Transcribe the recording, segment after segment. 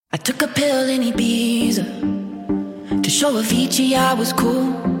took a pill in Ibiza to show Avicii I was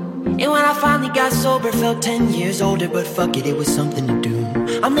cool. And when I finally got sober, felt 10 years older. But fuck it, it was something to do.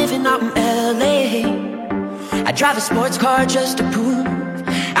 I'm living out in LA. I drive a sports car just to prove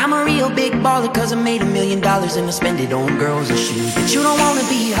I'm a real big baller, cause I made $1 million and I spend it on girls and shoes. But you don't wanna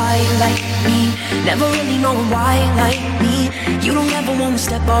be high like me, never really knowing why like me. You don't ever wanna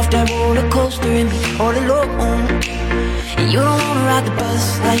step off that roller coaster and be all alone. And you don't wanna ride the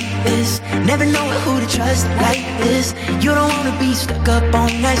bus like this, never knowing who to trust like this. You don't wanna be stuck up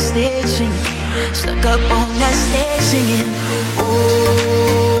on that stage singing, stuck up on that stage singing.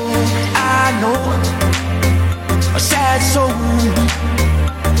 Oh, I know a sad soul,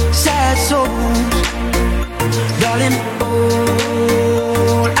 sad souls, darling.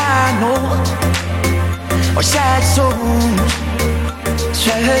 All I know are sad souls,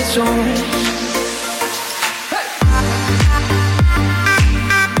 sad souls.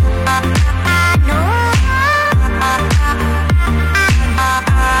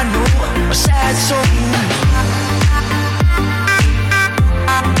 Sad soul.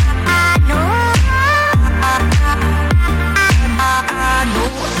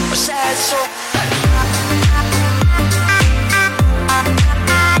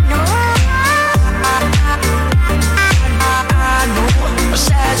 I know a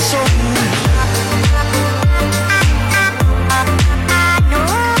sad soul.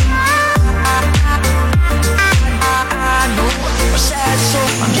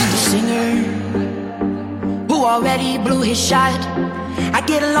 Already blew his shot. I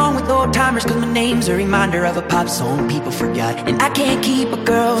get along with old timers cause my name's a reminder of a pop song people forgot. And I can't keep a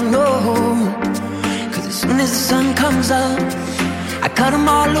girl, no, cause as soon as the sun comes up I cut them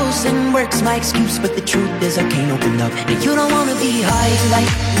all loose and work's my excuse. But the truth is I can't open up. And you don't wanna be high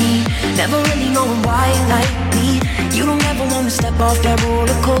like me, never really knowing why like me. You don't ever wanna step off that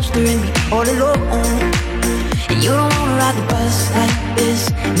roller coaster and be all alone. And you don't wanna ride the bus like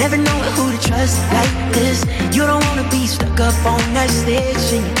this, never knowing who to trust like this. You don't wanna be stuck up on that stage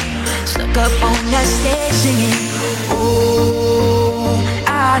singing, stuck up on that stage singing. Oh,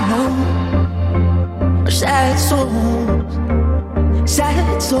 I know a sad soul,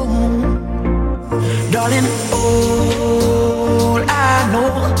 sad soul, darling. All I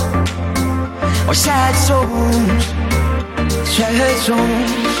know are sad souls, sad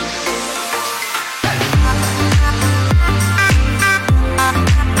souls.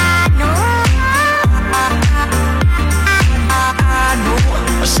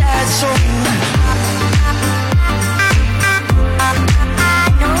 Sad soul.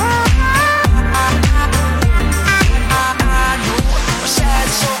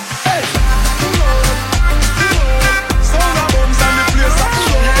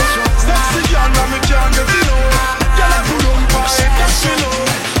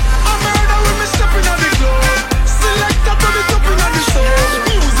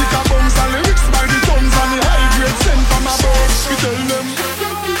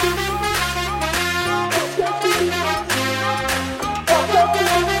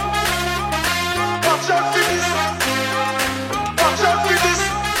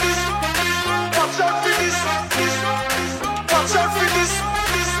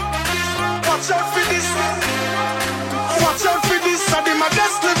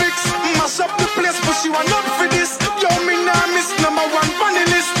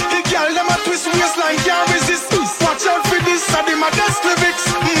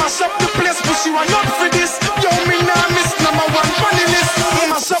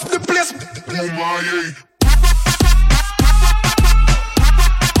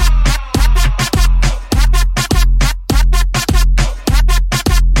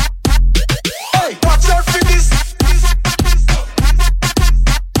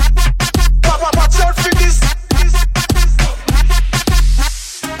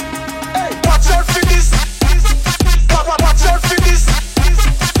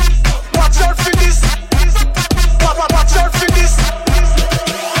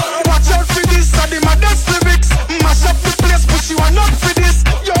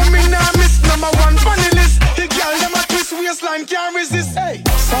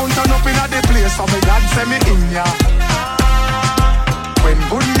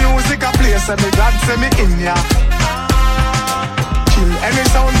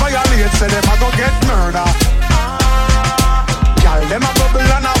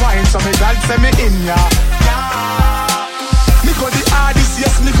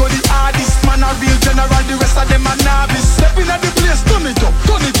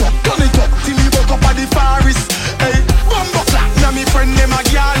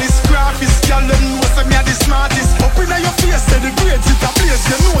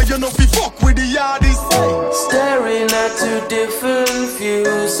 you know fi fuck with the hardest. Staring at two different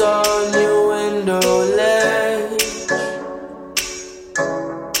views on your window ledge.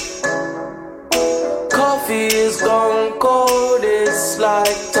 Coffee is gone cold, it's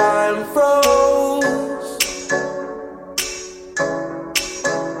like time froze.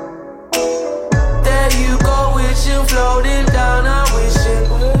 There you go, wishing, floating down, I'm wishing.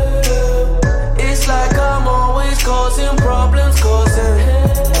 It's like I'm always causing problems, causing hell.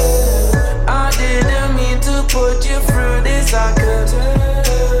 I didn't mean to put you through this, I could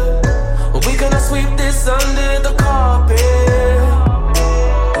tell. We're gonna sweep this under the carpet.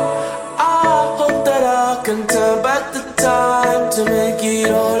 I hope that I can turn back the time to make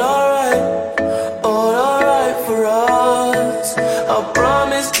it all alright for us. I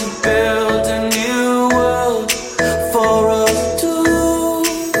promise to build a new world for us two,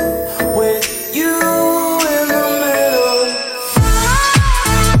 with you in the middle.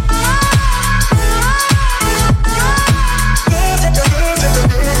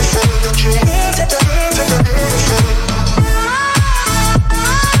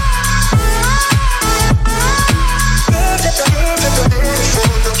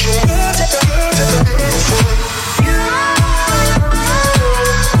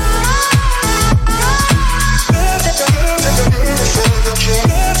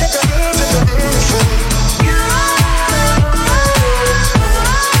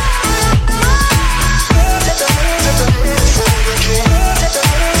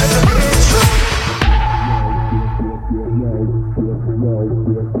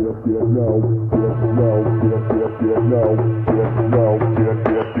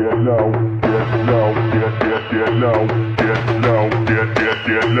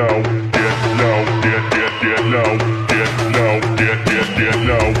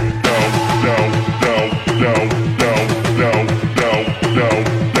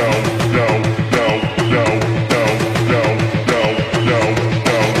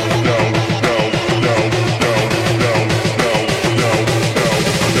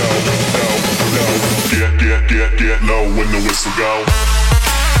 Get low when the whistle go.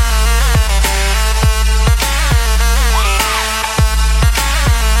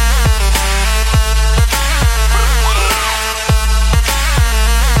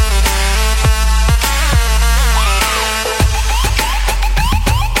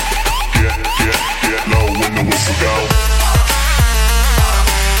 Get low when the whistle go.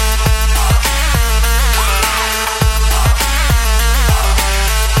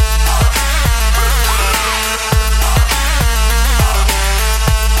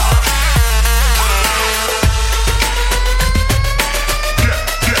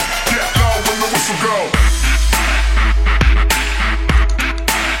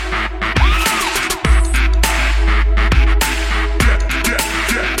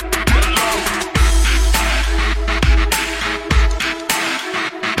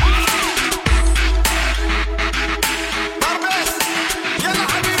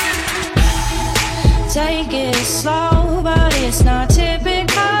 Take it slow, but it's not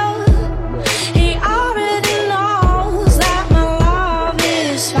typical. He already knows that my love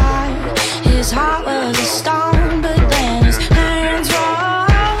is fine. His heart was a stone, but then his hands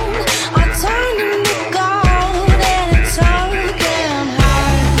rolled. I turned him to gold and it took him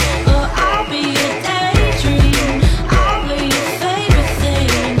high. But I'll be your daydream, I'll be your favorite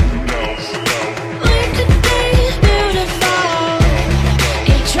thing. We could be beautiful,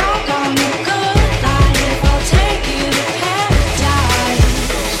 get drunk on the good life. I'll take you to paradise.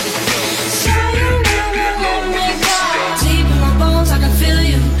 So you never let me go. Deep in my bones, I can feel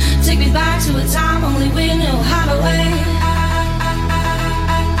you. Take me back to a time only we knew how to wait.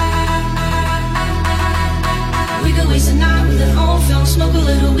 We could waste a night with an old film, smoke a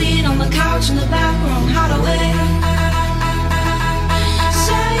little weed on the couch in the back room, how to wait.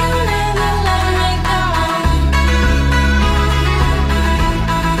 So you never let me go.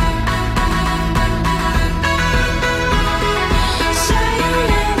 So you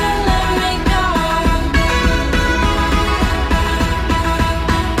never let me go.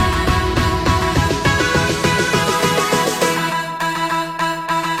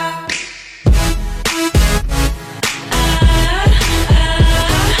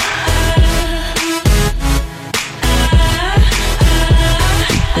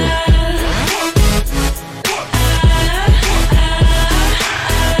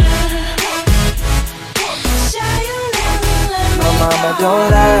 My mama don't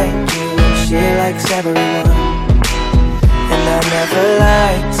like you, she likes everyone. And I never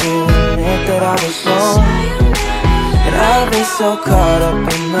liked to admit that I was wrong. And I've been so caught up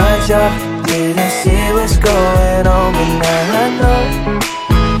in my job, didn't see what's going on. But now I know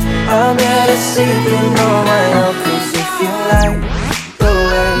see if you know my own. Cause if you like the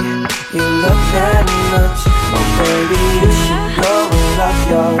way you look that much, oh baby, you should go and love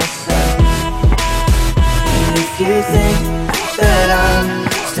yourself. And if you think that I'm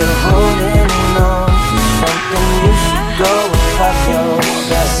still holding on to something, you should go and love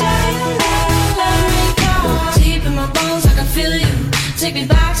yourself. Deep in my bones, I can feel you. Take me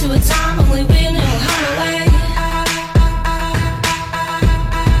back to a time when we knew how to wait.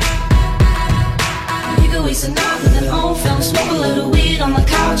 We could waste a night with an old film, smoke a little weed on the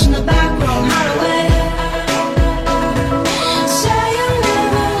couch in the back room, how to wait. Say you'll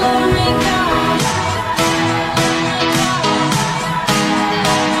never let me go.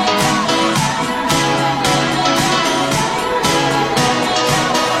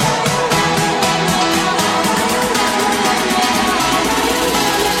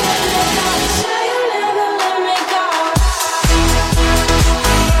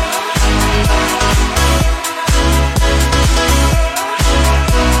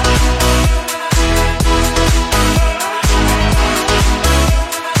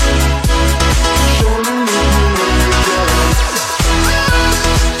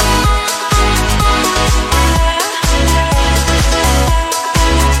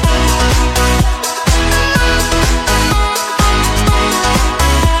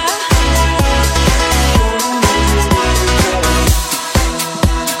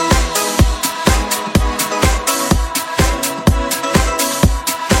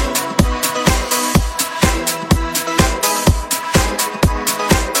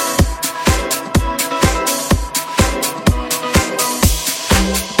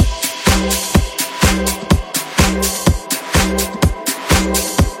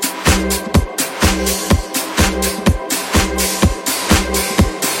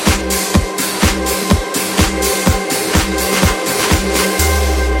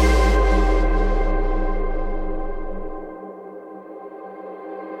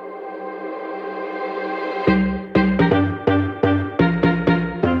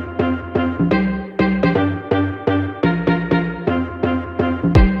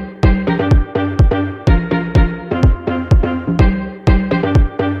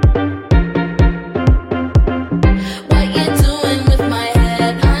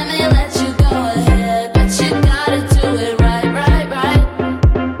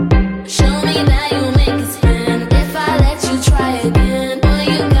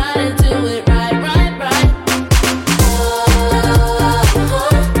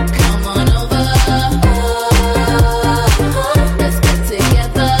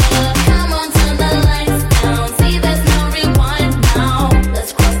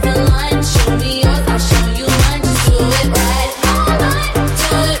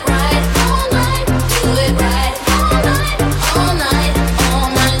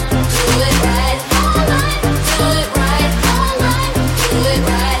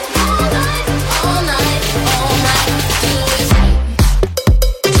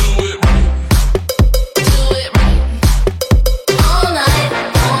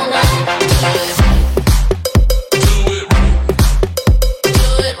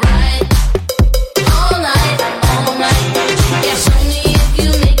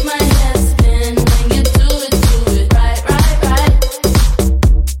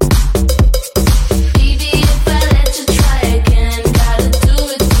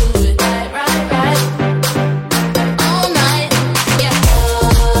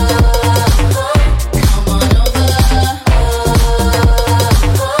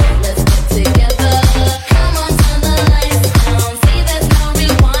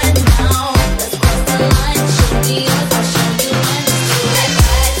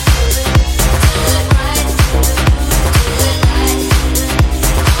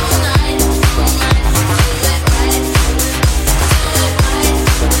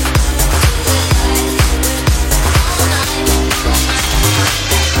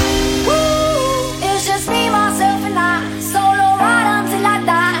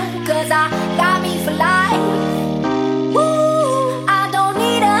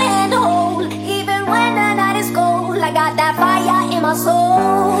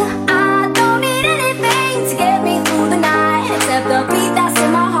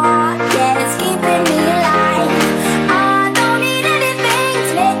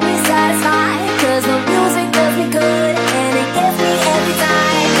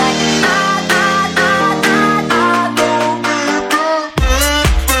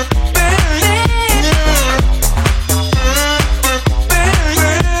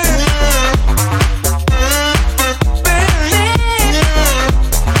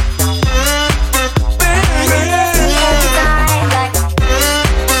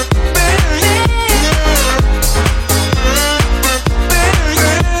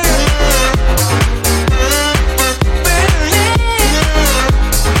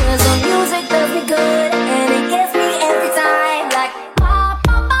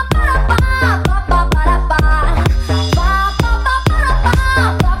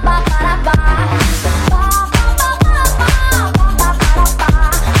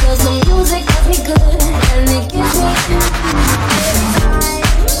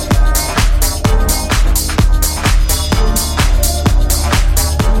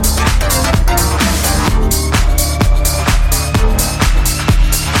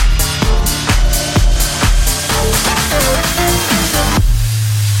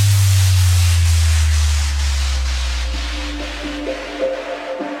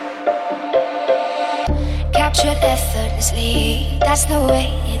 effortlessly. That's the way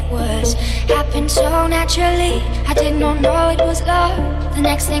it was. Happened so naturally. I did not know it was love. The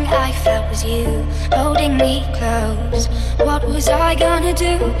next thing I felt was you holding me close. What was I gonna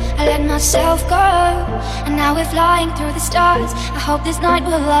do? I let myself go, and now we're flying through the stars. I hope this night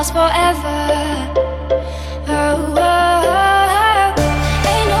will last forever. Oh, oh, oh.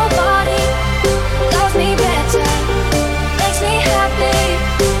 Ain't nobody loves me better. Makes me happy,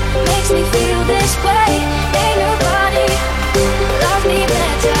 makes me feel this way. Ain't nobody loves me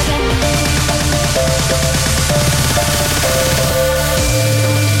better than you.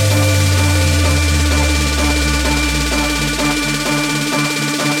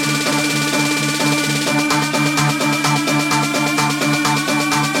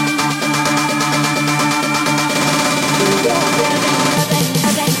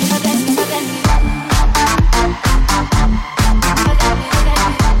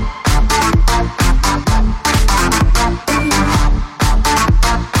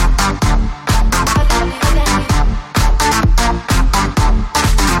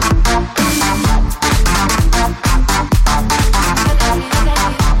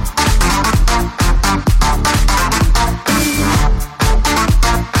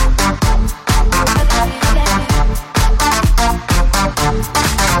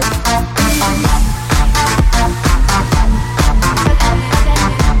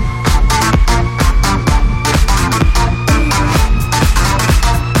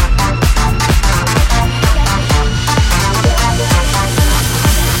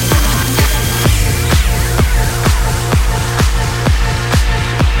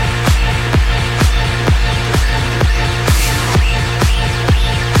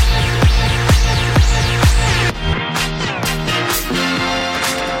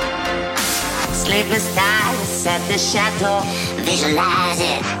 Sleepless nights at the chateau, visualize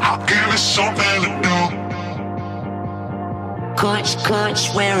it. I'll give it something to do. Coach,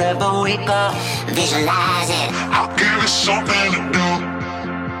 wherever we go, visualize it. I'll give it something to do.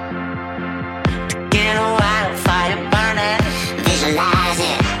 Get a wildfire burning, visualize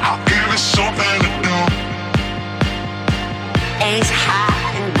it. I'll give it something to do. Ace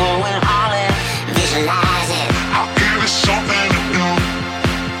high and going all in, visualize it. I'll give it something to do.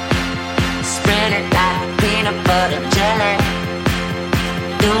 Spread it like peanut butter jelly.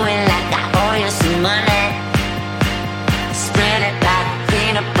 Do it like I owe you some money. Spread it like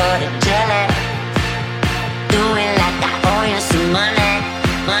peanut butter jelly. Do it like I owe you some money.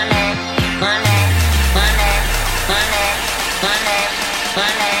 Money, money, money, money, money,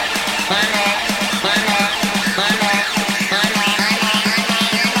 money, money, money, money, money.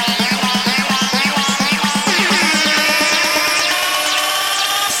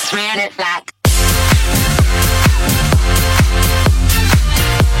 Spread it like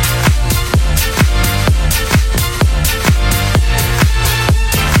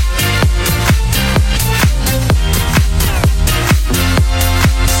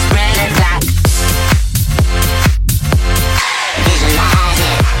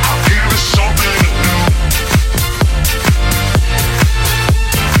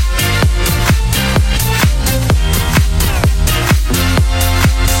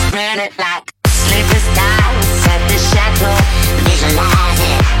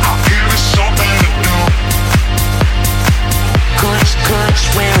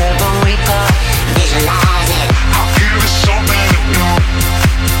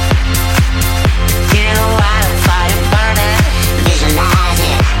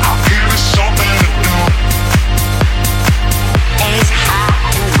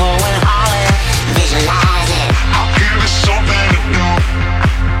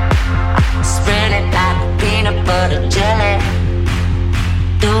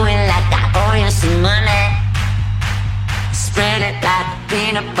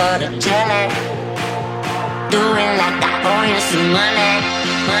peanut butter jelly. Do it like I owe you some money.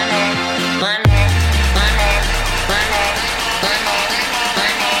 Money, money, money, money,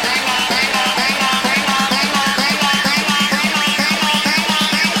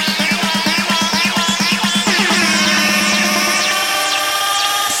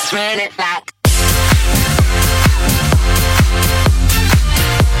 spread it like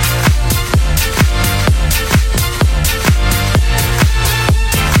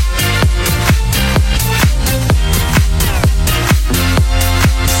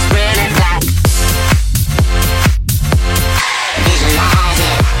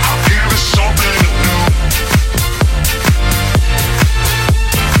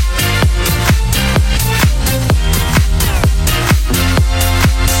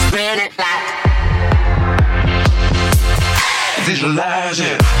visualize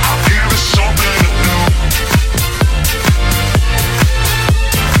it. I'll give it something to do.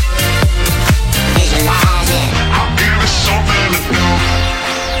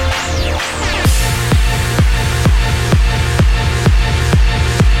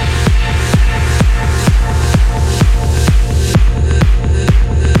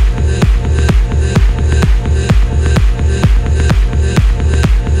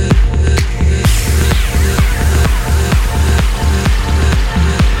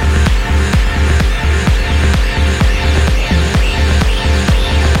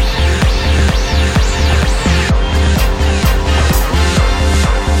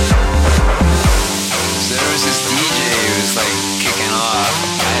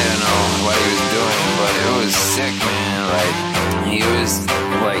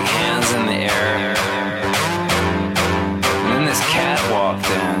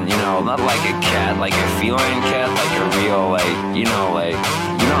 man, you know, not like a cat, like a feline cat, like a real, like, you know what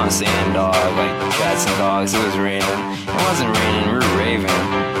I'm saying, dog, like cats and dogs. It was raining. It wasn't raining, we were raving.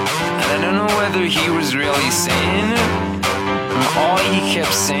 And I don't know whether he was really saying it. All he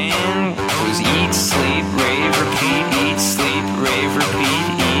kept saying was eat, sleep, rave, repeat, eat, sleep, rave, repeat,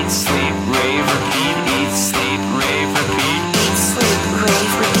 eat, sleep, rave, repeat, eat, sleep, rave, repeat, Eat, sleep,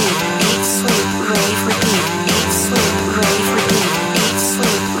 rave, repeat. Eat, sleep, rave, repeat. Eat, sleep, rave, repeat. Eat,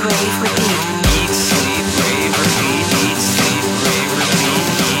 sleep, rave, repeat. eat, sleep, rave, repeat, eat, sleep, rave, repeat,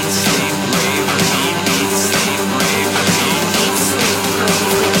 eat, sleep, rave, repeat, eat, sleep, rave, repeat. Eat, sleep,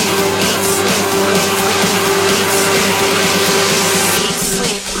 rave, repeat. Eat, sleep, rave, repeat. Eat, sleep, rave, repeat. Eat,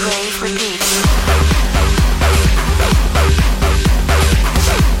 sleep, rave,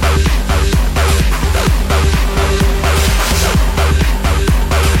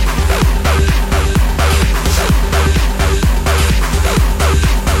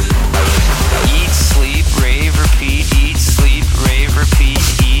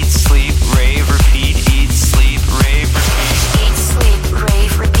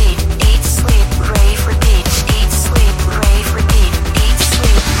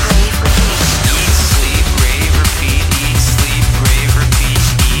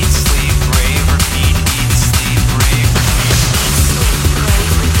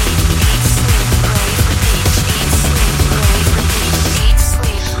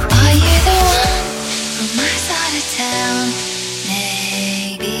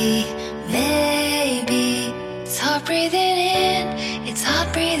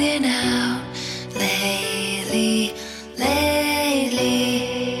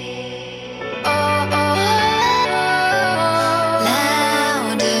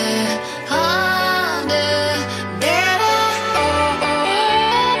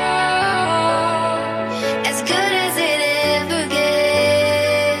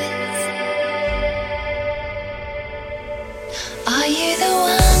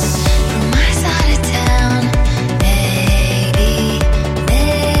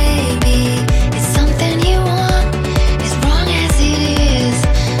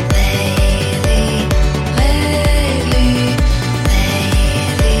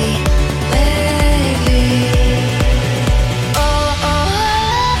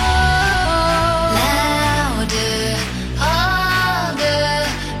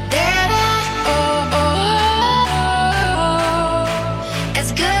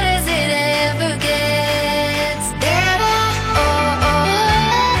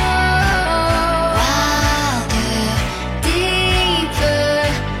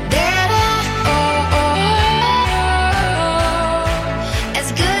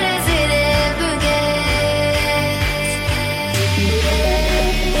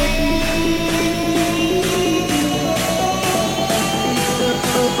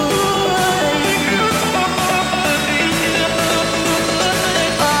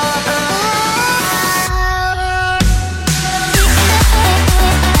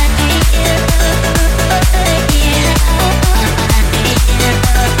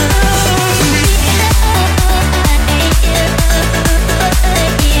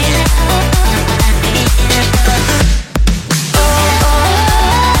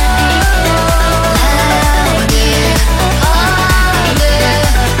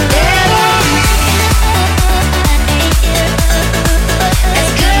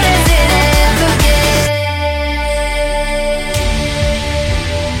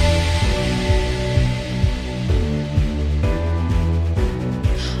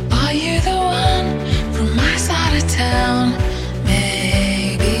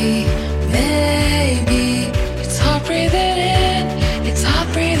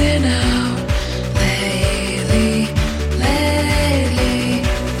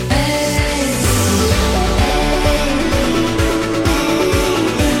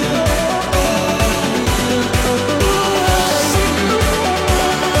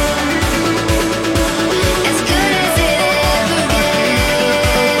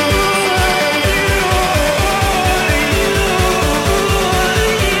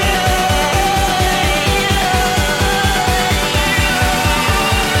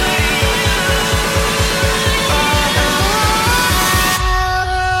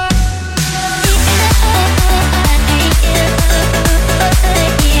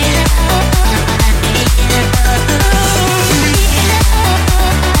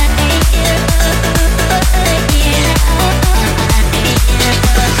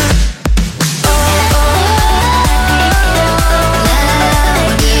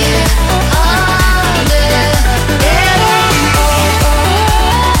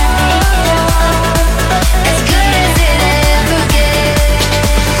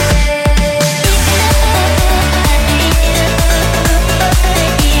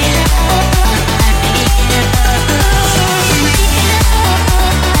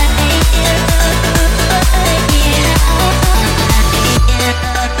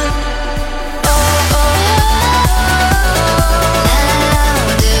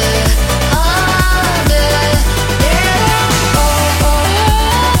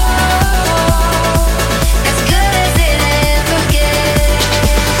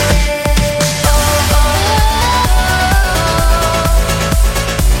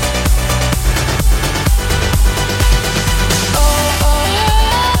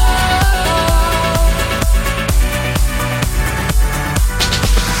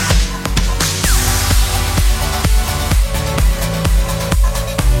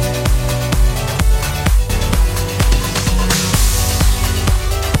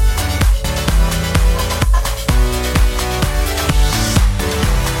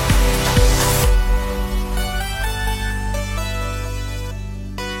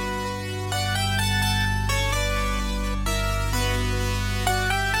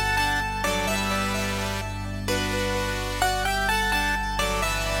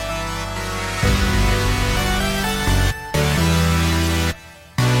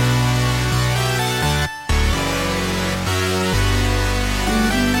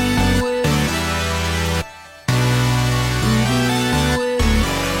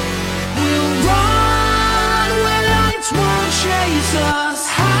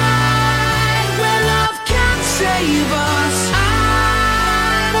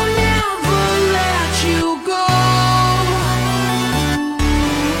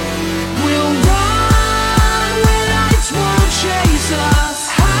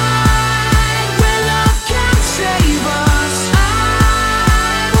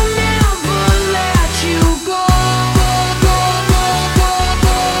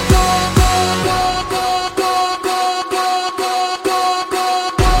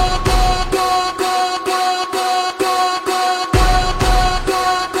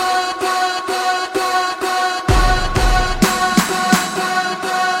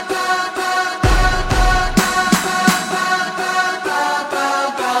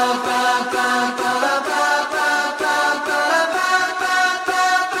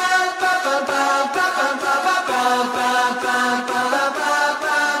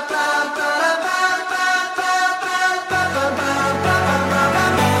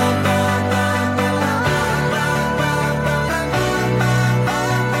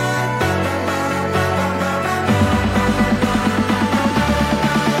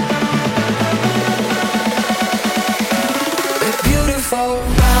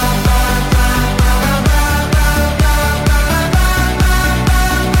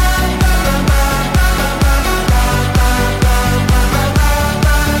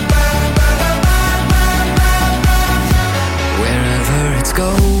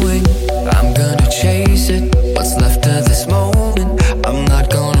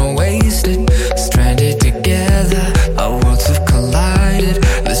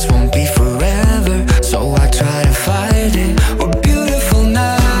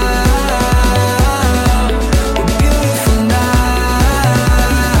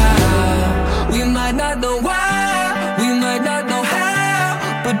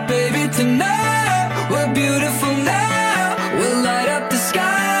 tonight. We're beautiful now. We'll light up the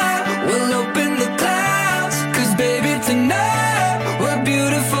sky. We'll open the clouds. 'Cause baby tonight we're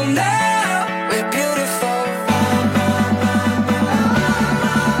beautiful now. We're beautiful.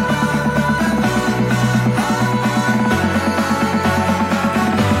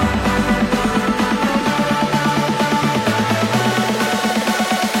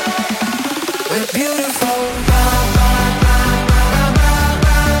 We're beautiful.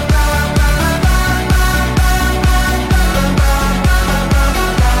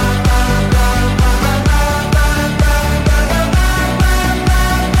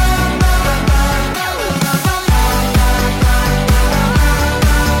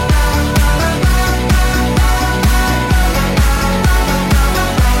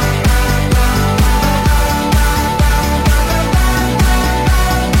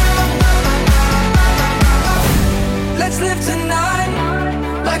 Let's live tonight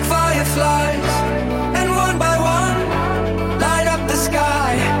like fireflies, and one by one light up the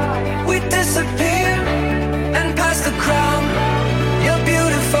sky. We disappear and pass the crown. You're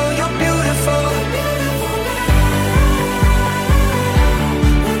beautiful, you're beautiful.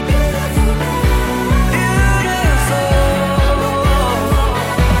 Beautiful.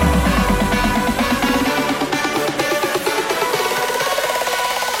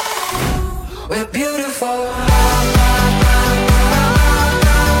 We're beautiful.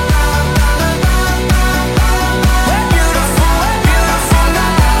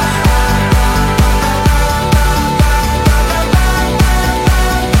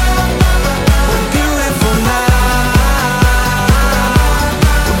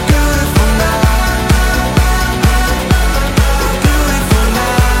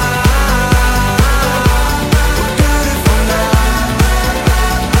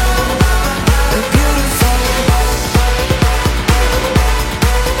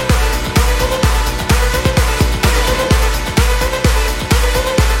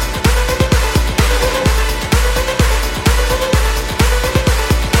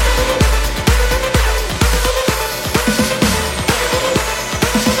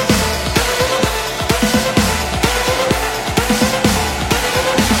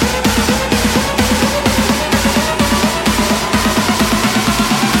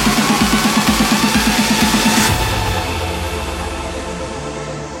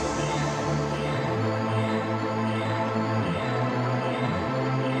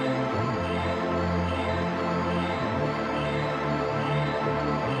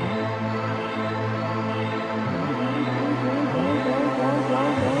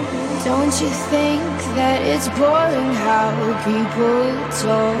 Don't you think that it's boring how people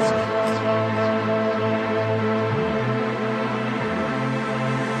talk?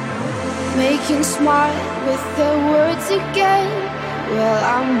 Making smart with their words again. Well,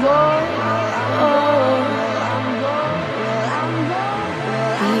 I'm bored.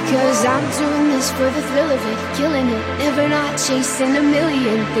 Because I'm doing this for the thrill of it, killing it, never not chasing a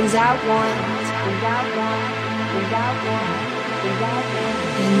million things I want.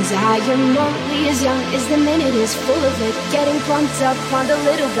 And I am only as young as the minute is full of it, getting pumped up on the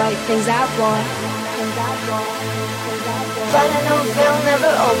little bright things I want. But I know they'll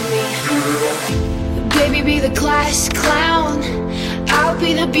never own me. Baby, be the class clown, I'll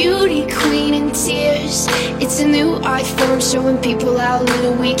be the beauty queen in tears. It's a new art form showing people how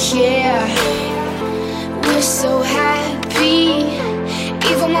little we care. We're so happy,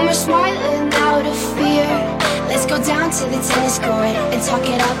 even when we're smiling out of fear. Let's go down to the tennis court and talk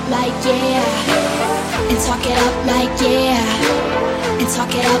it up like yeah. And talk it up like yeah. And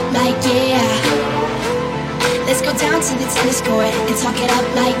talk it up like yeah. Let's go down to the tennis court and talk it up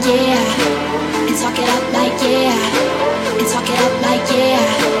like yeah. And talk it up like yeah. And talk it up like yeah.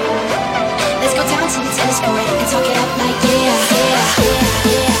 Let's go down to the tennis court and talk it up like yeah.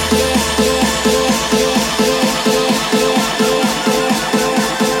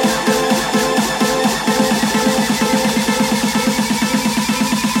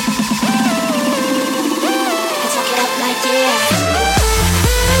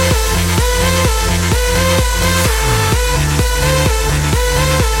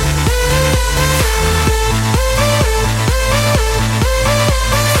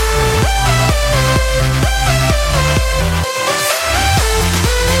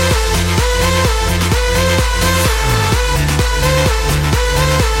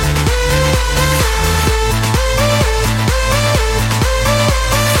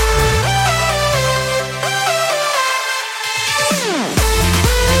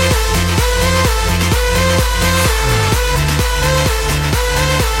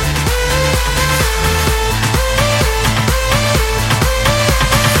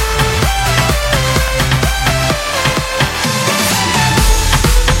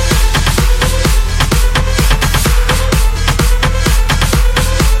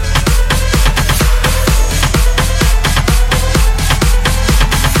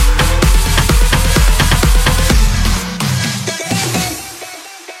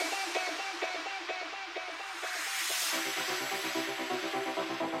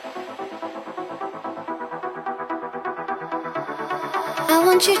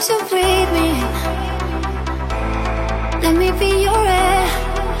 want you to breathe me. Let me be your air.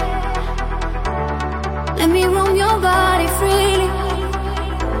 Let me roam your body freely.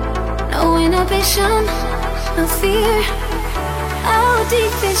 No inhibition, no fear. How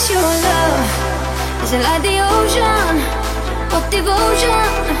deep is your love? Is it like the ocean? What devotion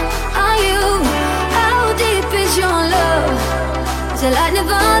are you? How deep is your love? Is it like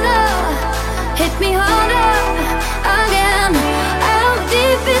Nirvana? Hit me harder again. How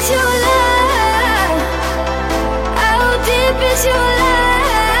deep is your love? How deep is your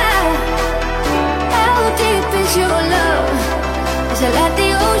love? How deep is your love? Is it like the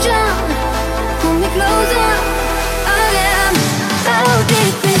ocean? Pull me closer again. How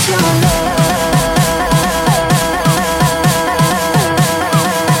deep is your love?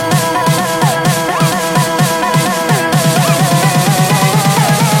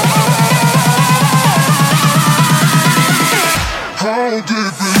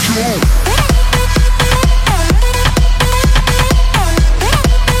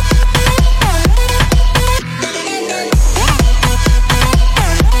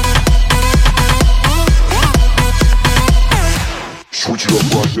 Switch it up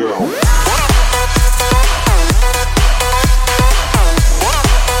right now.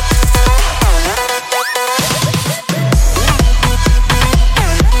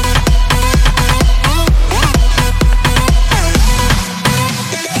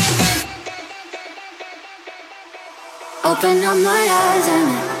 Open up my eyes and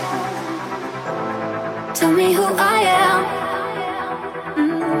tell me who I am.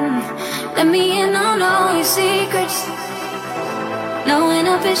 Let me in on all your secrets. No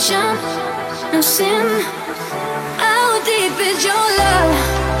inhibition, no sin. How deep is your love?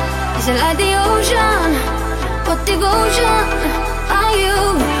 Is it like the ocean? What devotion are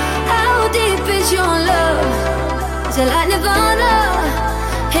you? How deep is your love? Is it like Nirvana?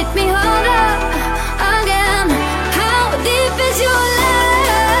 Hit me harder again. How deep is your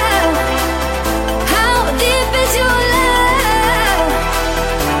love? How deep is your love?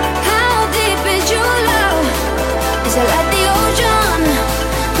 How deep is your love? Is it like the ocean?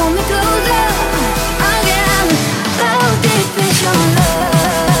 Pull me closer again. How deep is your love?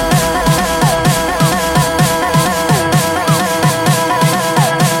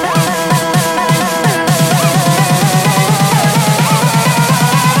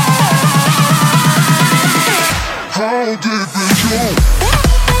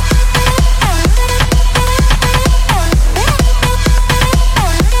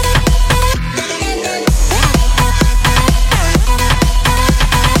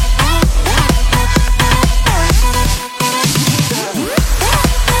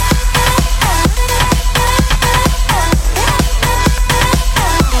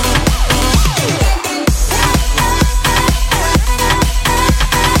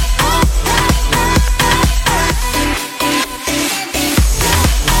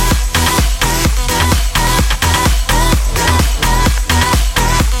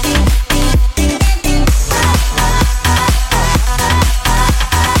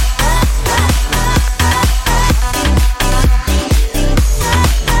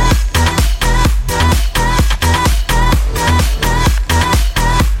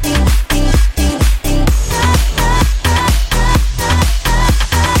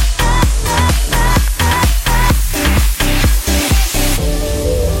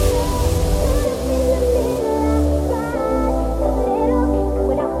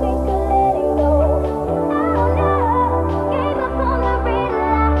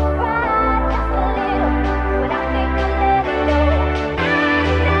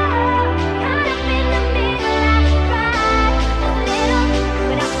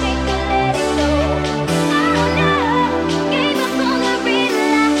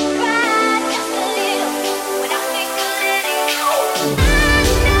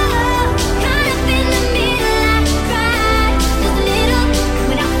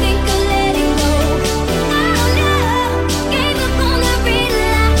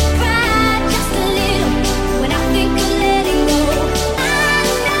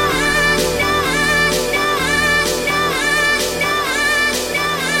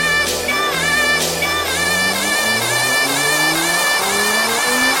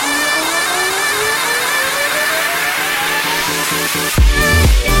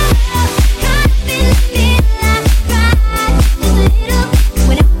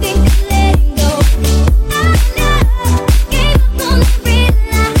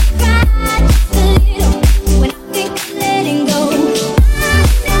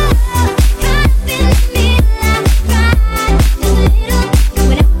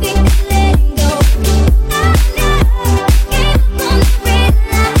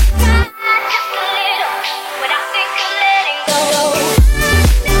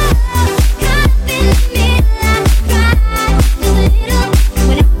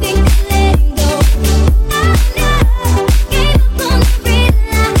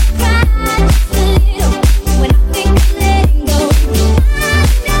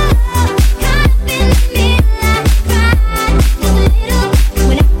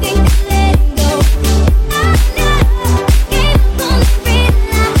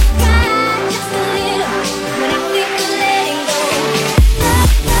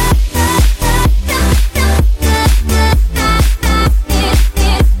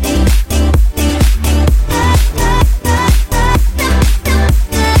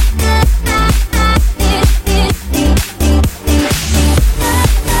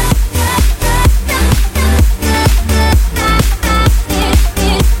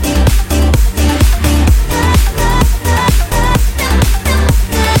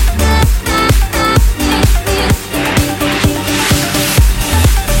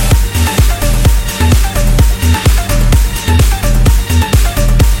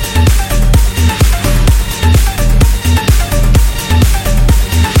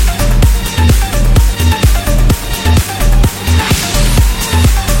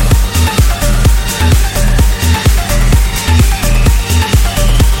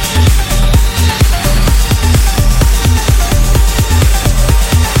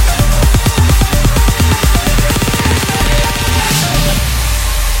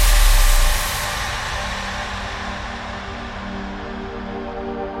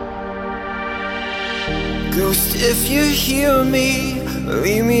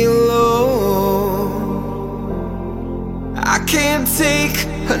 leave me alone. I can't take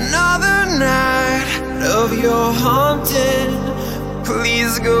another night of your haunting.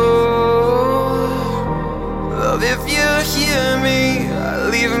 Please go. Love, if you hear me,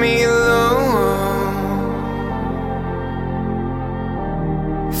 leave me alone.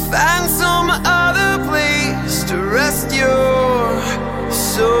 Find some other place to rest your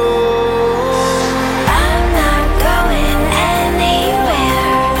soul. I'm not going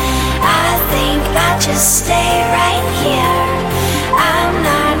anywhere. I think I'll just stay right here. I'm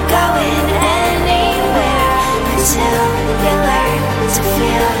not going anywhere until you learn to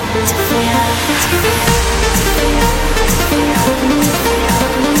feel, to feel, to feel, to feel, to feel, to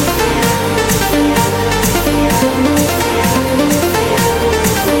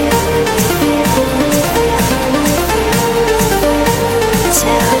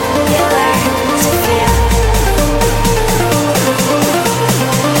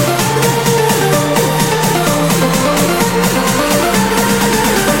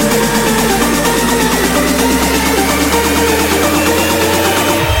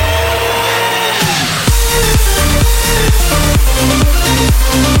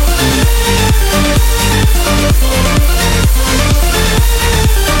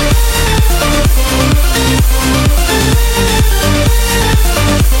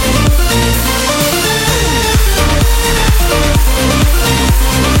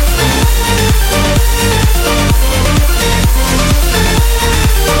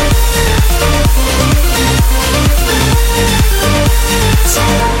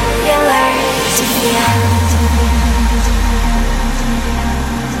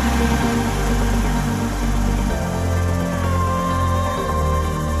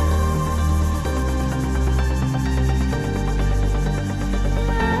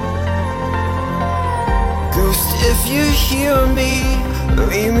if you hear me,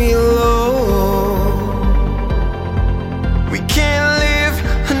 leave me alone. We can't live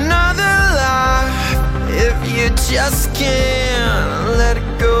another life if you just can't let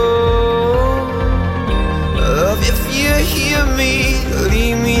it go. Love, if you hear me,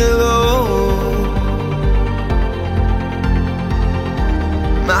 leave me alone.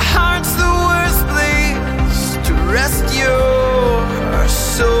 My heart's the worst place to rest your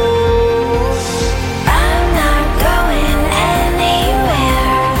soul.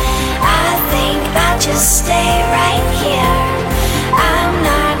 Just stay right here. I'm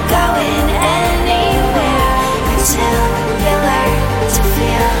not going anywhere until you learn to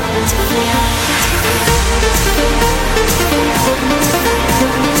feel, to feel, to feel,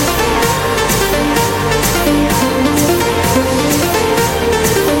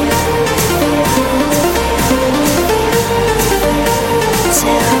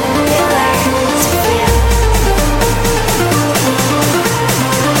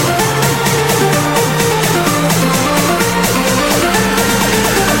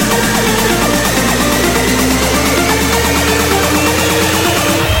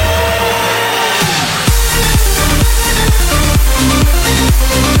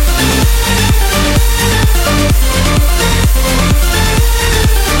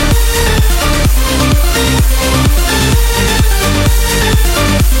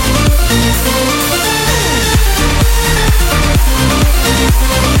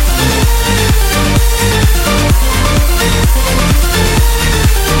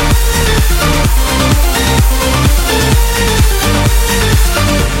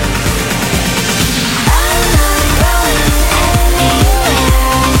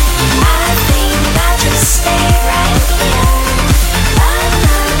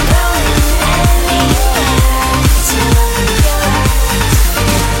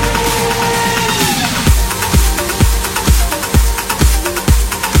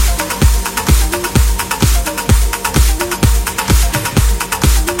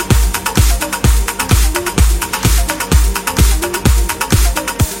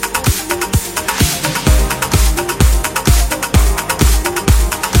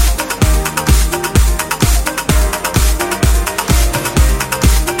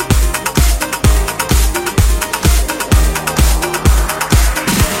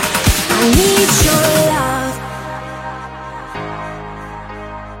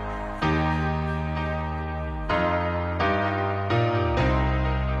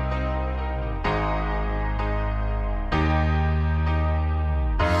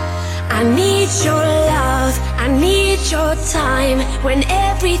 I need your love, I need your time. When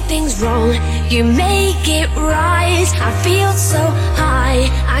everything's wrong, you make it right. I feel so high,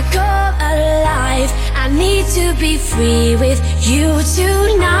 I come alive. I need to be free with you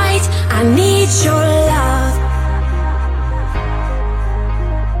tonight. I need your love.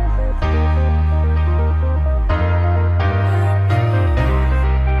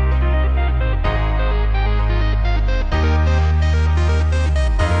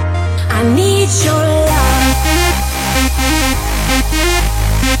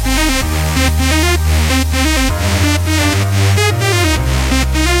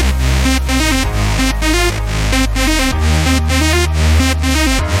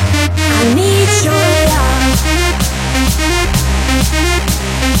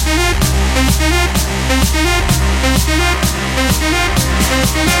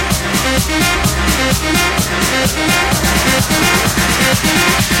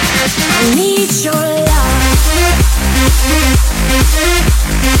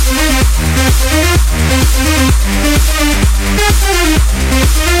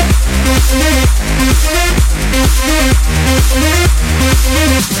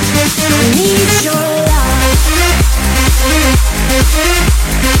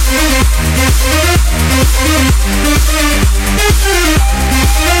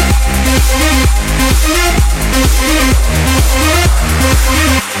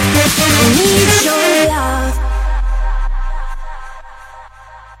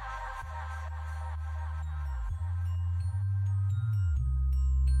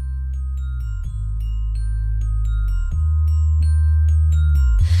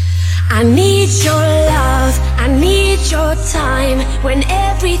 I need your love, I need your time. When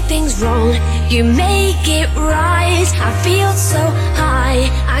everything's wrong, you make it right. I feel so high,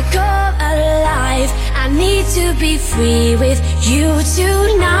 I come alive. I need to be free with you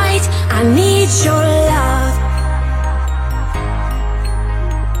tonight. I need your love.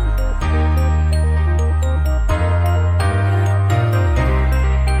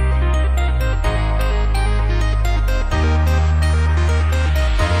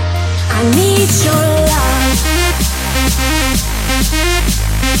 I need your love.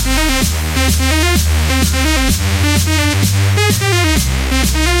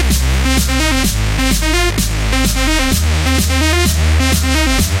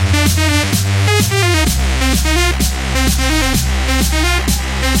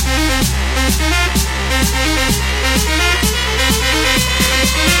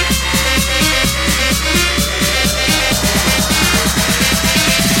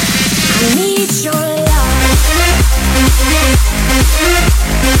 I need your love.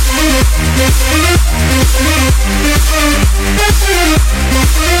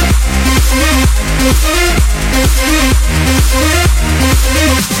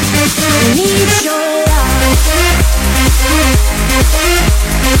 I need your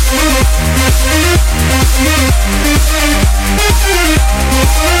I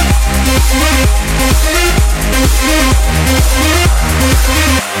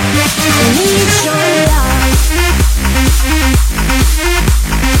need your love.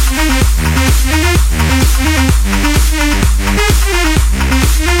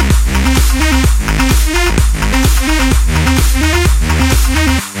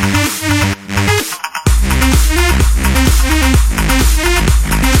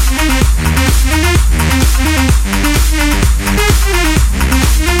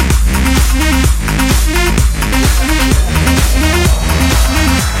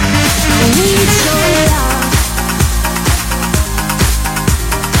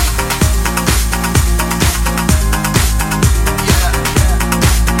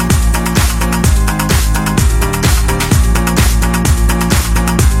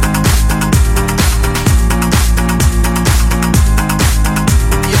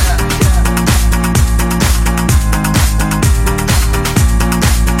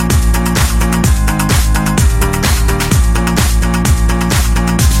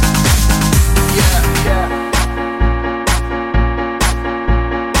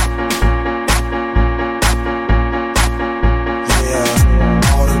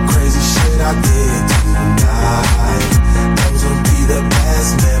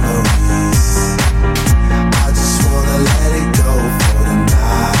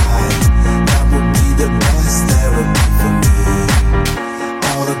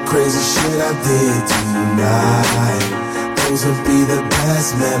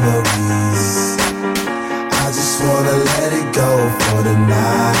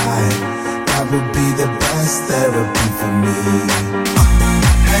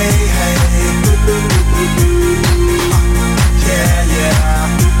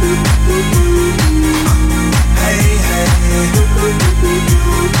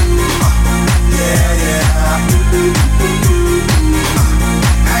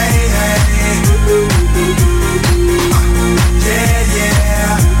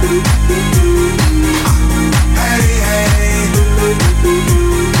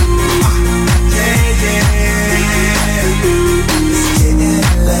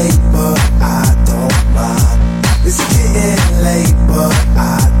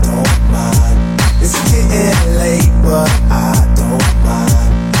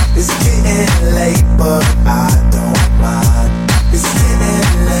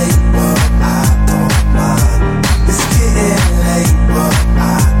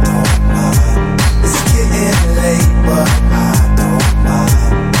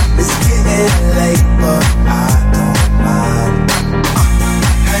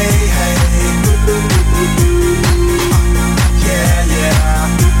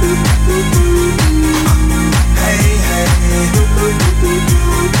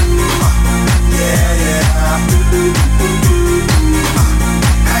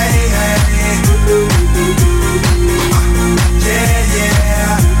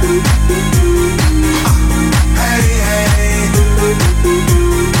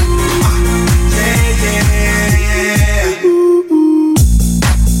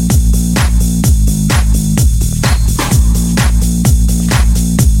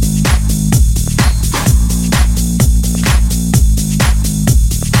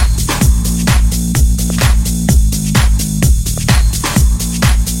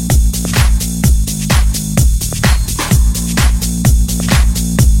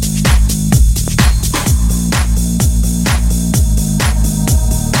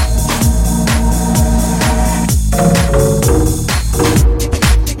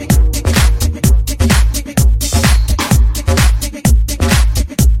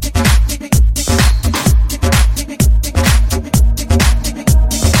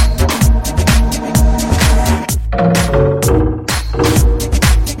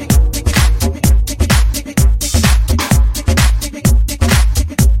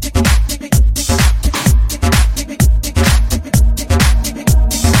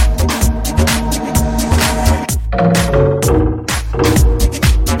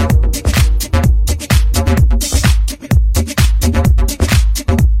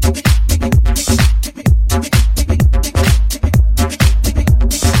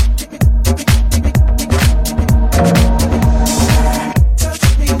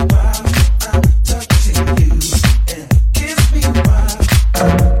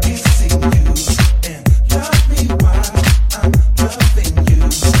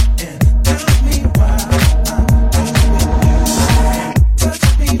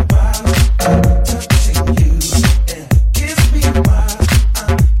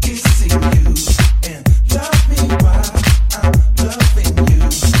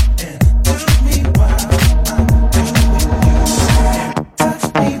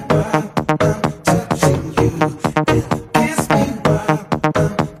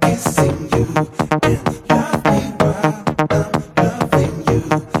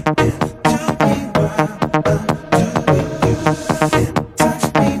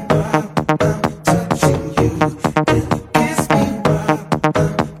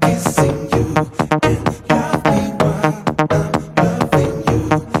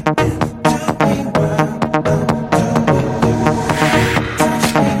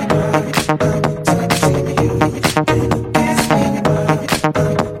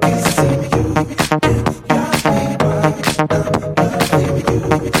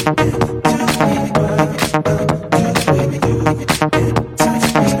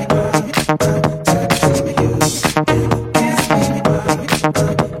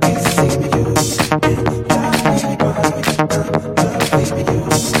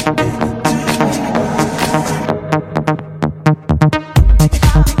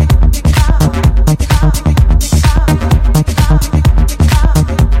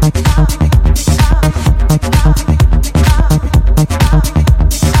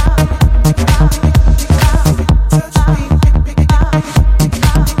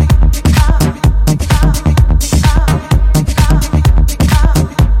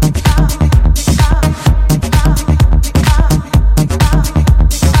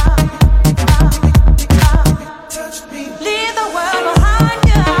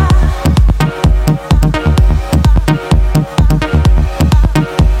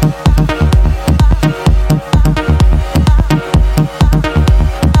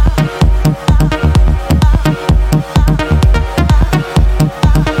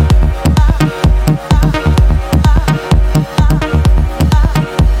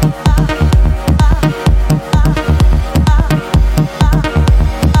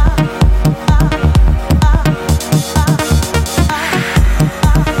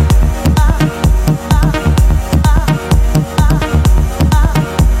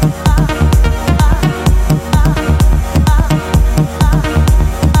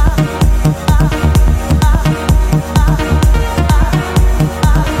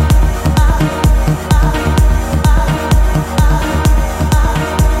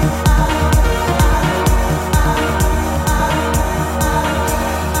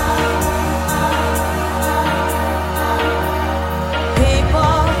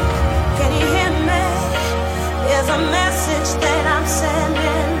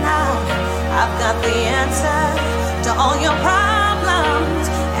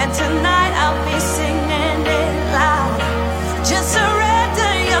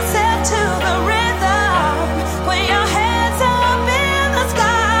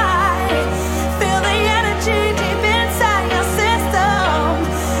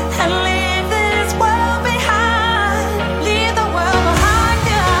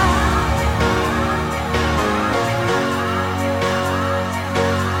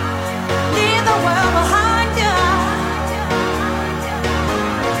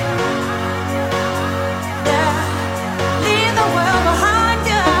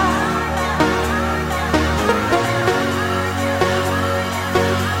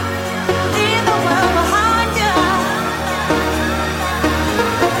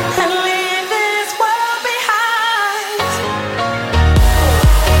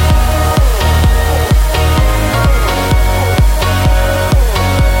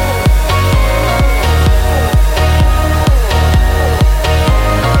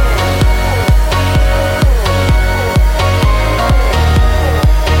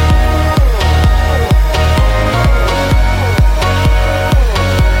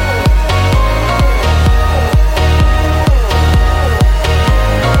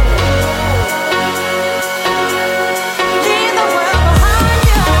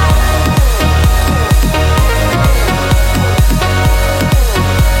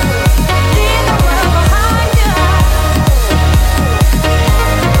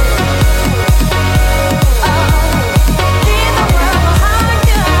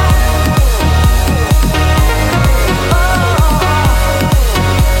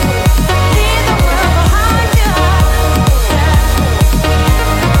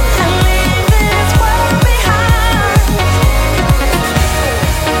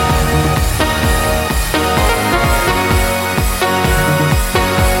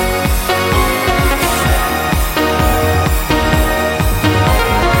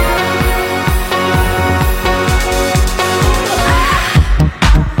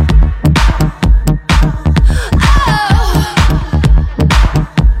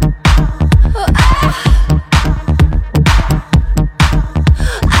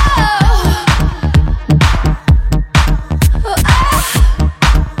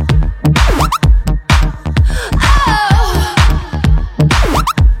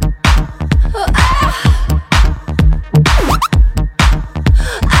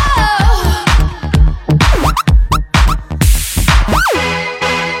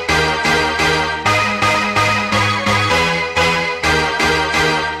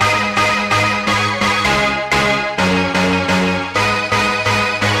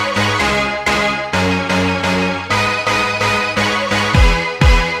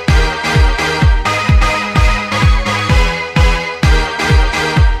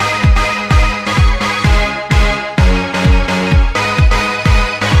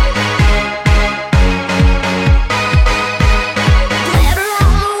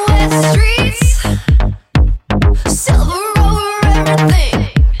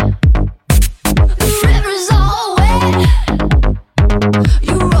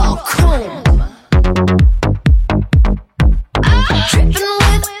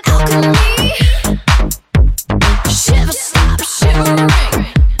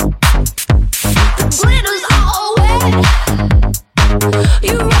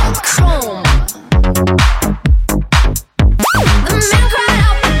 You rock home. The man cried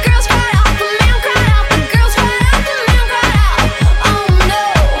out, the girls cried out, the man cried out, the girls cried out, the man cried out. Oh no.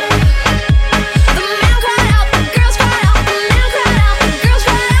 The man cried out, the girls cried out, the man cried out, the girls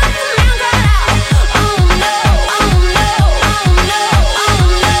cried out, the man cried out. Oh no, oh no, oh no, oh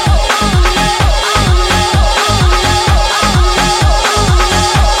no, oh no,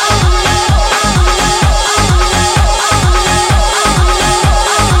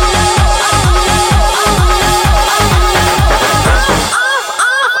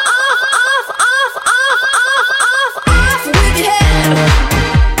 off with your head.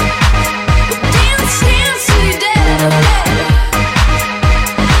 Dance, dance till you're dead.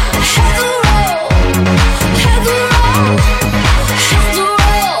 Head to roll, head to roll, head to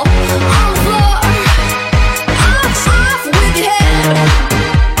roll on the floor. Off with your head.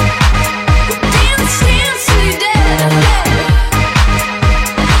 Dance, dance till you're dead.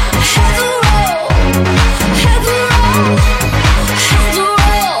 Head to roll, head to roll, head to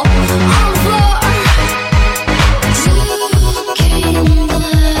roll on the floor. Looking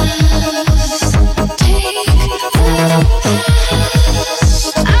glass, take the pass.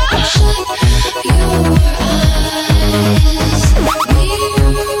 Shut your eyes, realize. Looking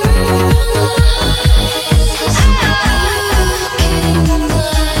glass,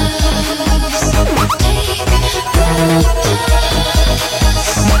 take the pass.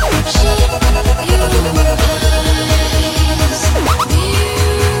 Shut your eyes,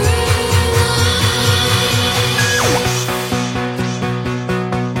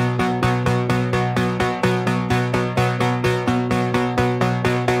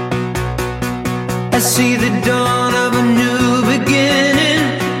 I see the dawn of a new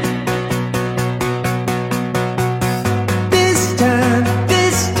beginning. This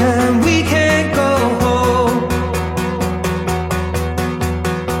time we can't go home.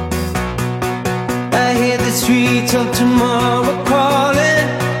 I hear the streets of tomorrow calling.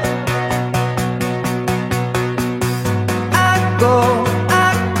 I go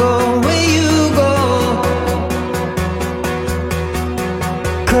where you go.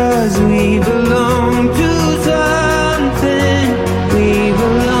 'Cause we belong to something. We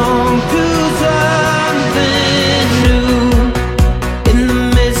belong to something new. In the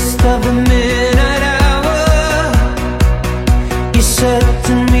midst of the midnight hour, you said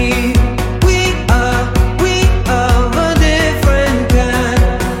to me, we are of a different kind.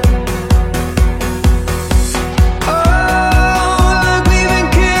 Oh, like we've been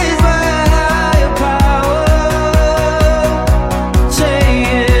kissed by a higher power,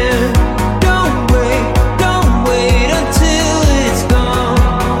 saying, don't wait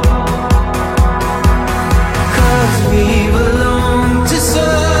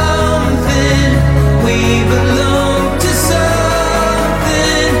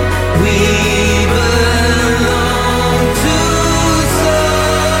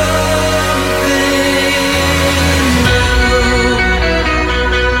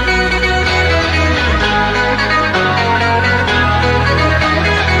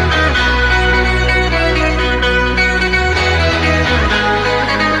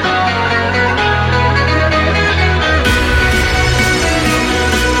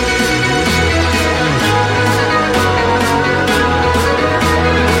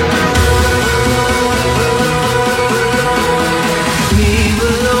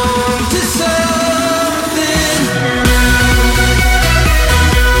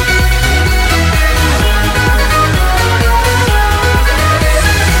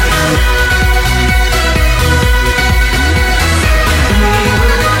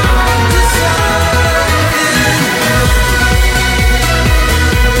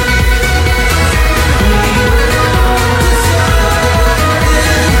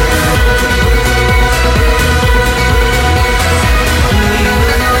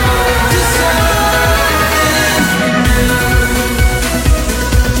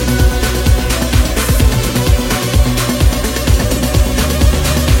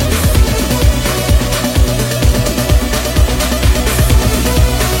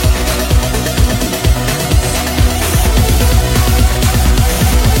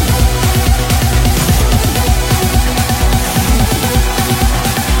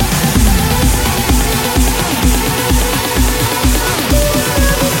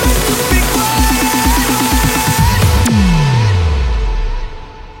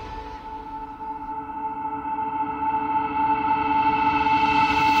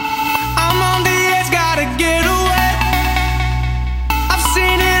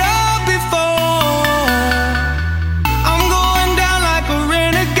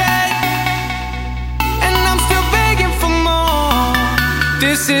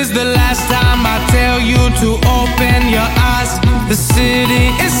This is the last time I tell you to open your eyes. The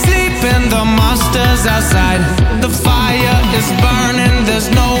city is sleeping, the monsters outside. The fire is burning, there's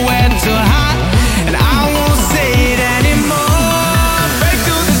nowhere to hide. And I won't say it anymore. Break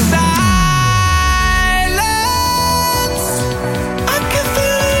through the silence. I can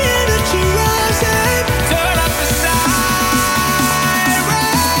feel the energy rising. Turn up the sirens.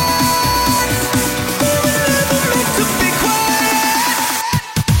 We were never meant to be quiet.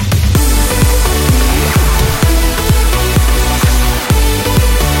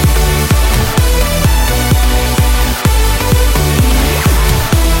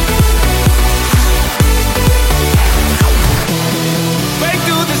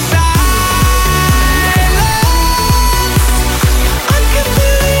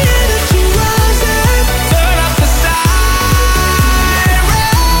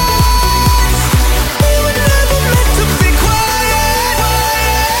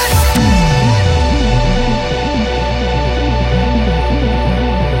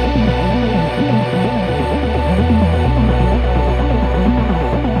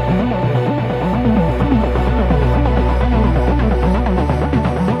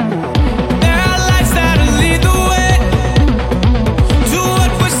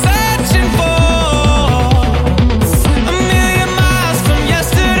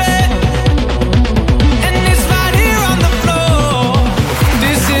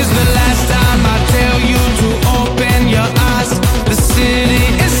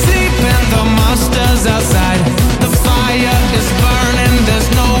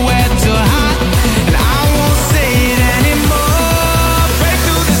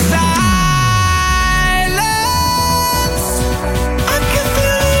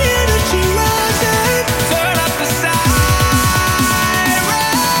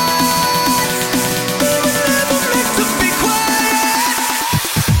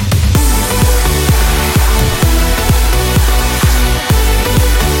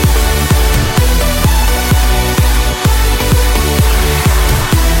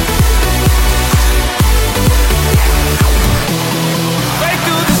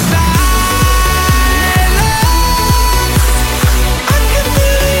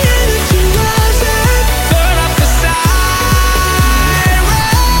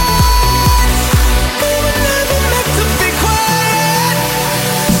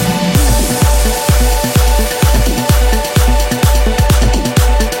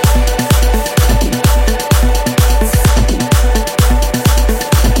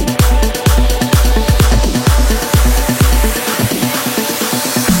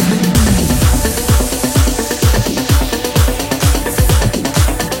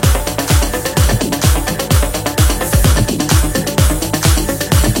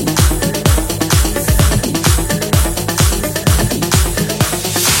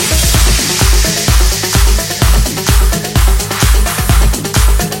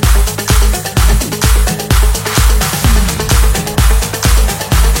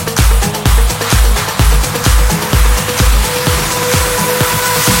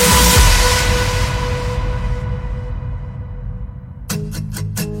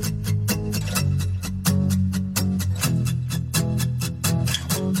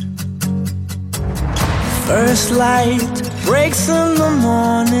 First light breaks in the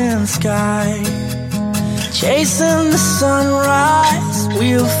morning sky. Chasing the sunrise,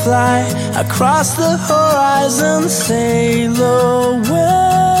 we'll fly across the horizon, sail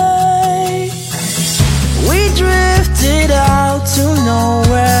away. We drifted out to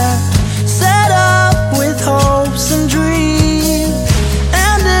nowhere, set up with hopes and dreams.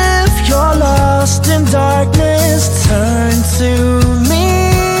 And if you're lost in darkness, turn to me.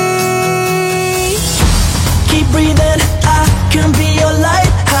 Keep breathing, I can be your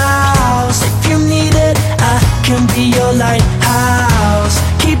lighthouse. If you need it, I can be your lighthouse.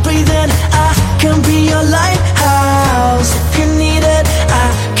 Keep breathing, I can be your lighthouse. If you need it, I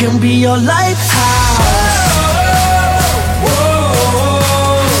can be your lighthouse.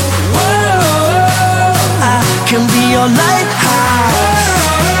 I can be your lighthouse.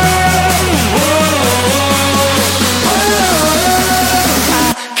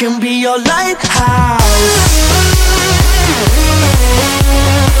 I can be your lighthouse.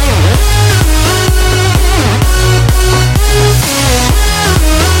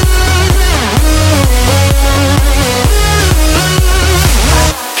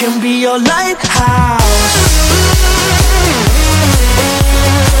 Can be your lighthouse.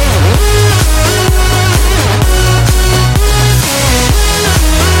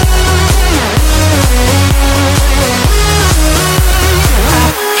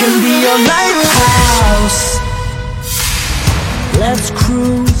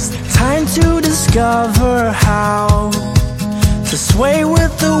 cruise. Time to discover how to sway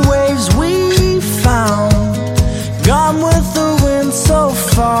with the waves we found. Gone with the wind so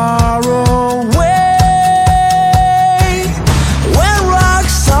far away. When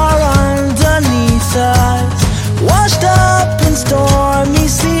rocks are underneath us, washed up in stormy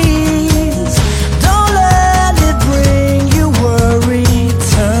seas, don't let it bring you worry.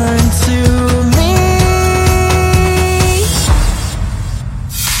 Turn to me.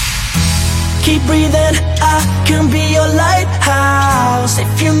 Keep breathing, I can be your lighthouse.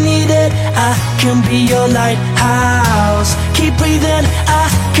 If you need it, I can be your lighthouse. Keep breathing, I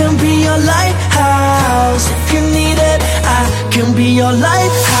can be your lighthouse. If you need it, I can be your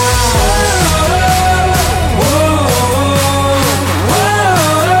lighthouse.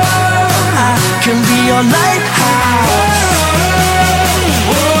 I can be your lighthouse.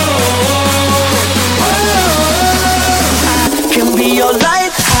 I can be your lighthouse.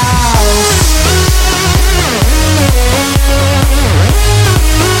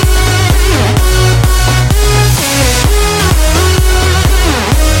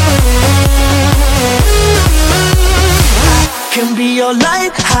 Can be your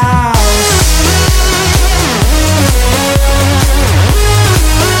lighthouse.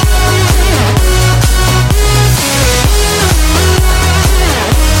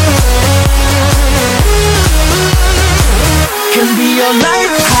 Can be your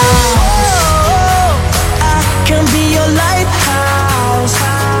lighthouse. I can be your lighthouse.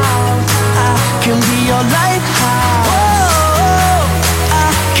 I can be your lighthouse. I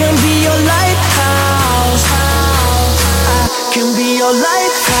can be your lighthouse. Can be your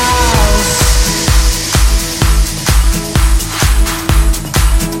lighthouse.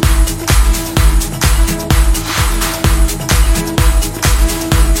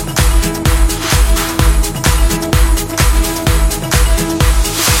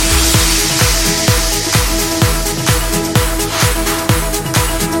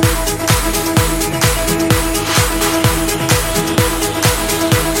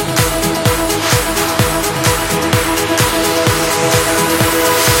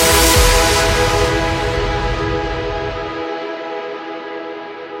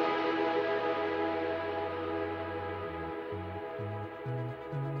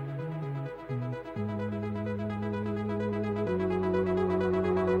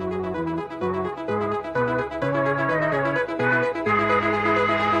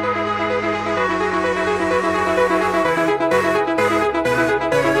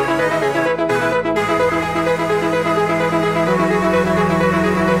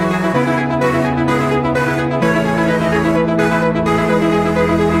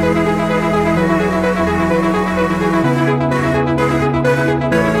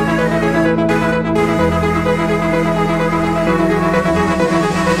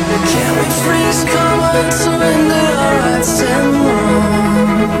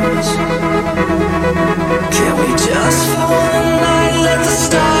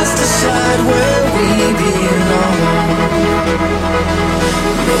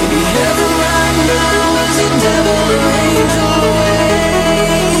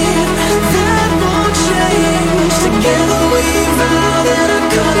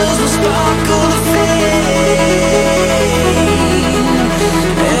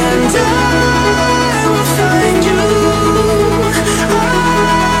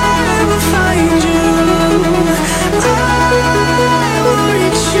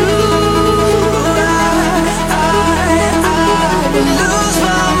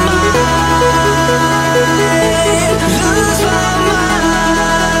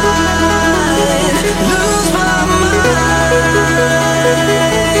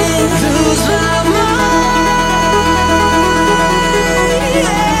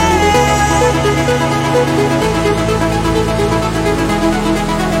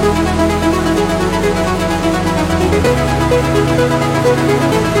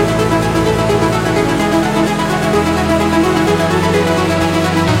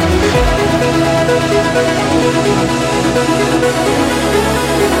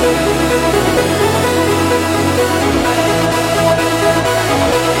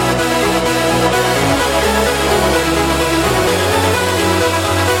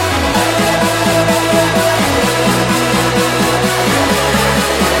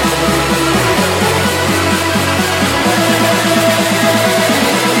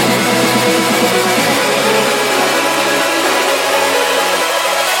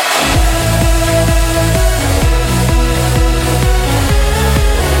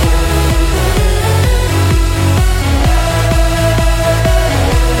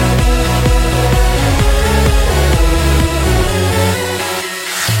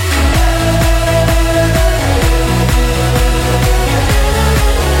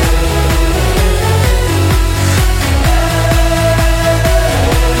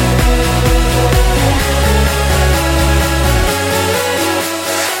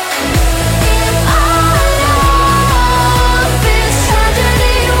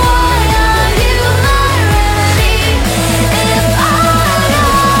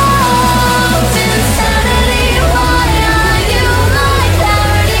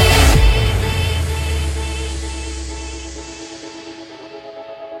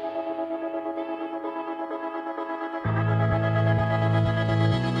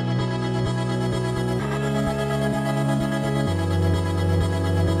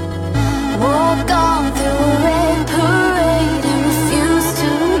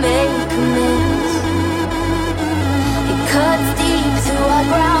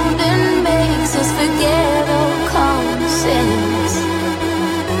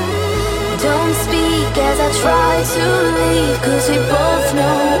 speak as I try to leave, 'cause we both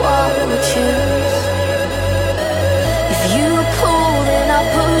know what we choose. If you pull, then I'll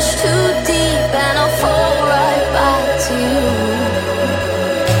push too deep and I'll fall right back to you.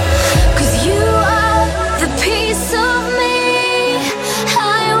 'Cause you are the piece of me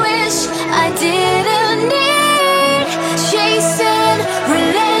I wish I didn't need. Chasing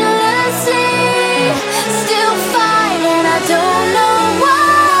relentlessly, still fighting, I don't know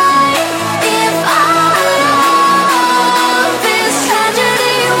why. If our love is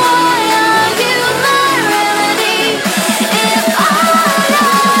tragedy, why are you my remedy? If our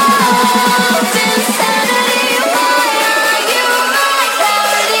love's insanity, why are you my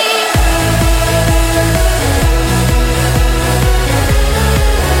clarity?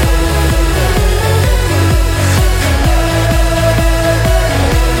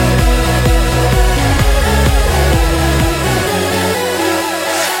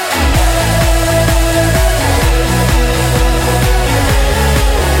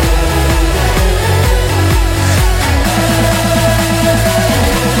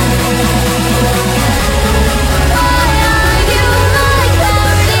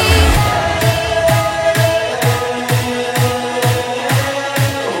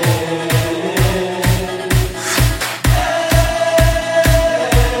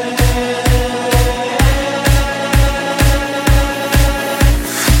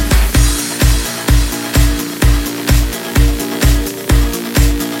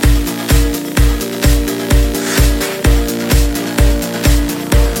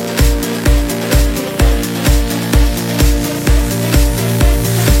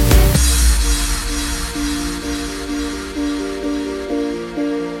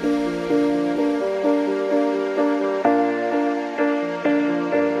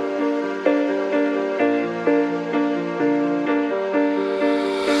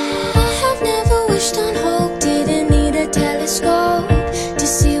 I have never wished on hope, didn't need a telescope to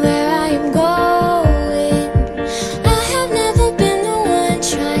see where I am going. I have never been the one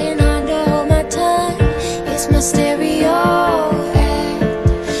trying hard to hold my tongue. It's my stereo. And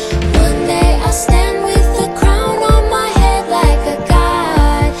one day I'll stand with the crown on my head like a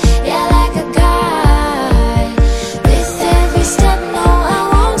god, yeah, like a god. With every step, no, I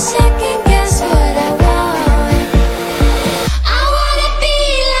won't second guess what I want. I wanna be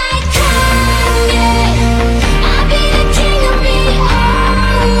like Kanye. I'll be the king of me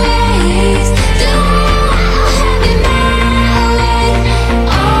always. Do I'll have it my way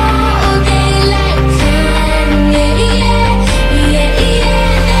all day like Kanye. Yeah, yeah,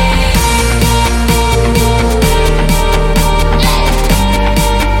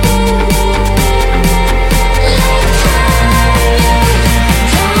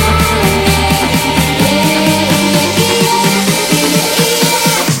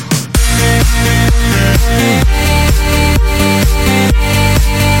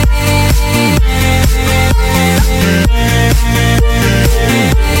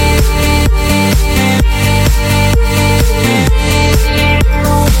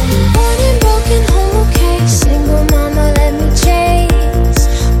 Born and broken, home okay. Single mama, let me chase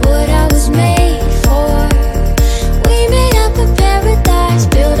what I was made for. We made up a paradise,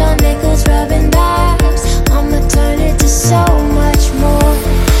 built on nickels, rubbing dimes. I'ma turn it to so much more.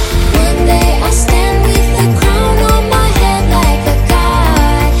 One day I'll stand with the crown on my head like a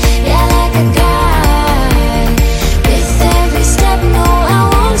god, yeah, like a god. With every step, no, I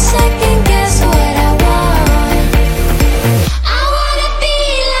won't second guess what I want. I wanna be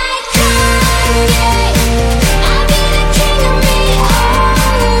like Kanye. I'll be the king of me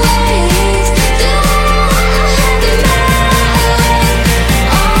always. Do I'll have it my way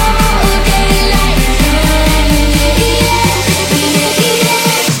all day like Kanye. Yeah, yeah, yeah. I'll be the king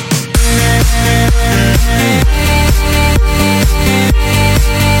of me,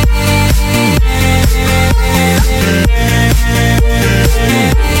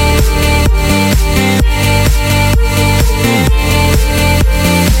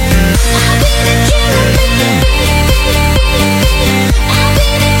 I'll be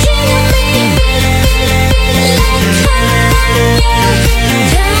the king of me, like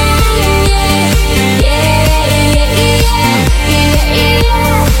Kanye,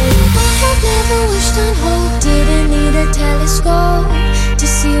 yeah. I have never wished on hope, didn't need a telescope to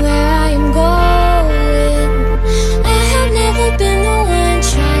see where I am going. I have never been the one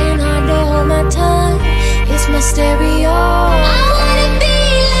trying hard to hold my tongue. It's my stereo. I wanna be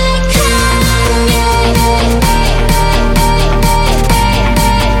like Kanye.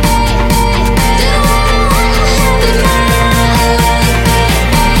 Do I'll have it my way.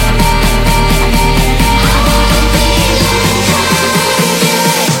 I wanna be like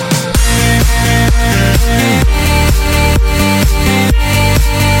Kanye.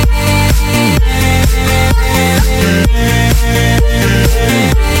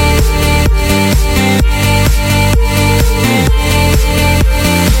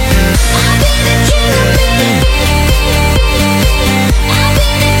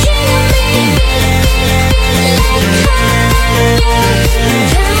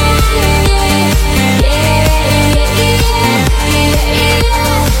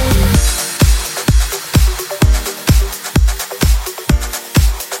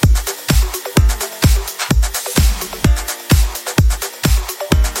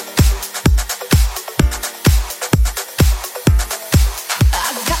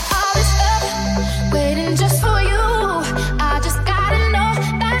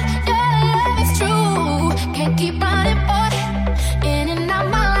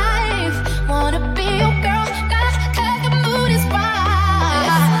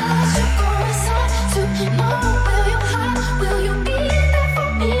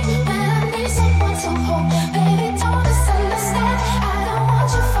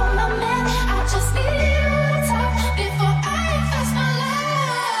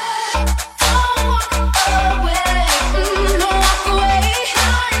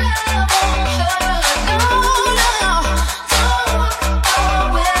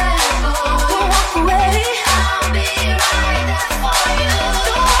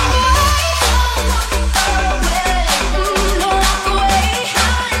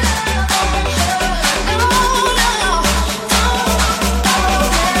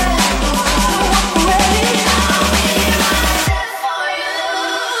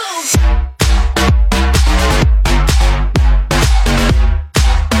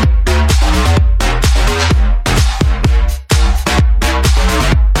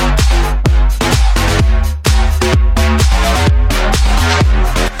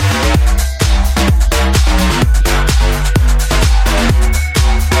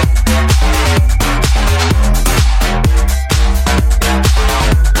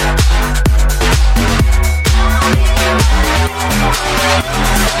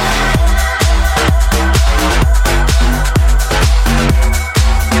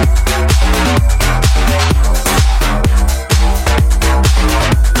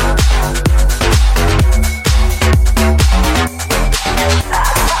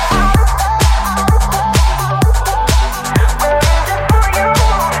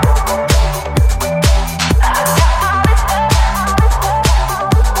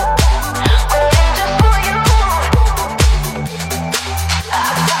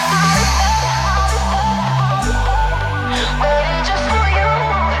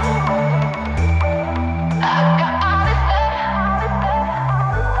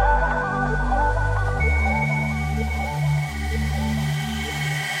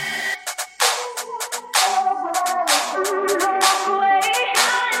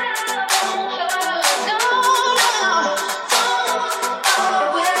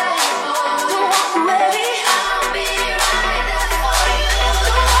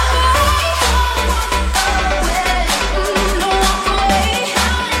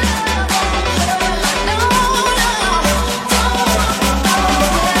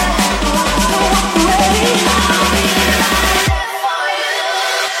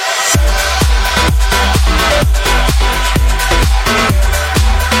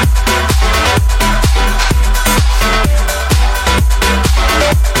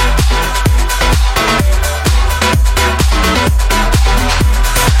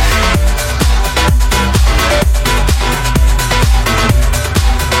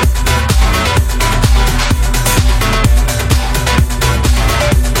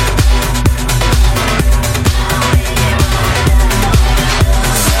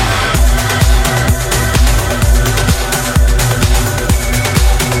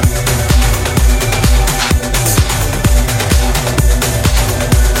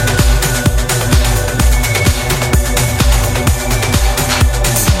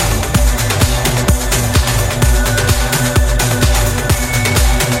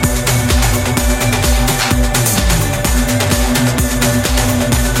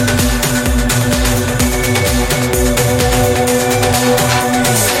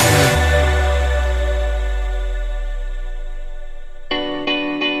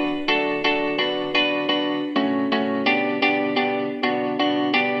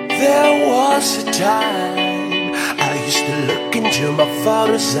 my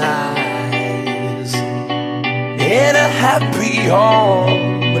father's eyes. In a happy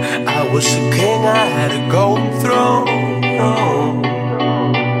home, I was a king, I had a golden throne.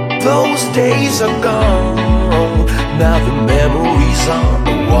 Those days are gone, now the memories are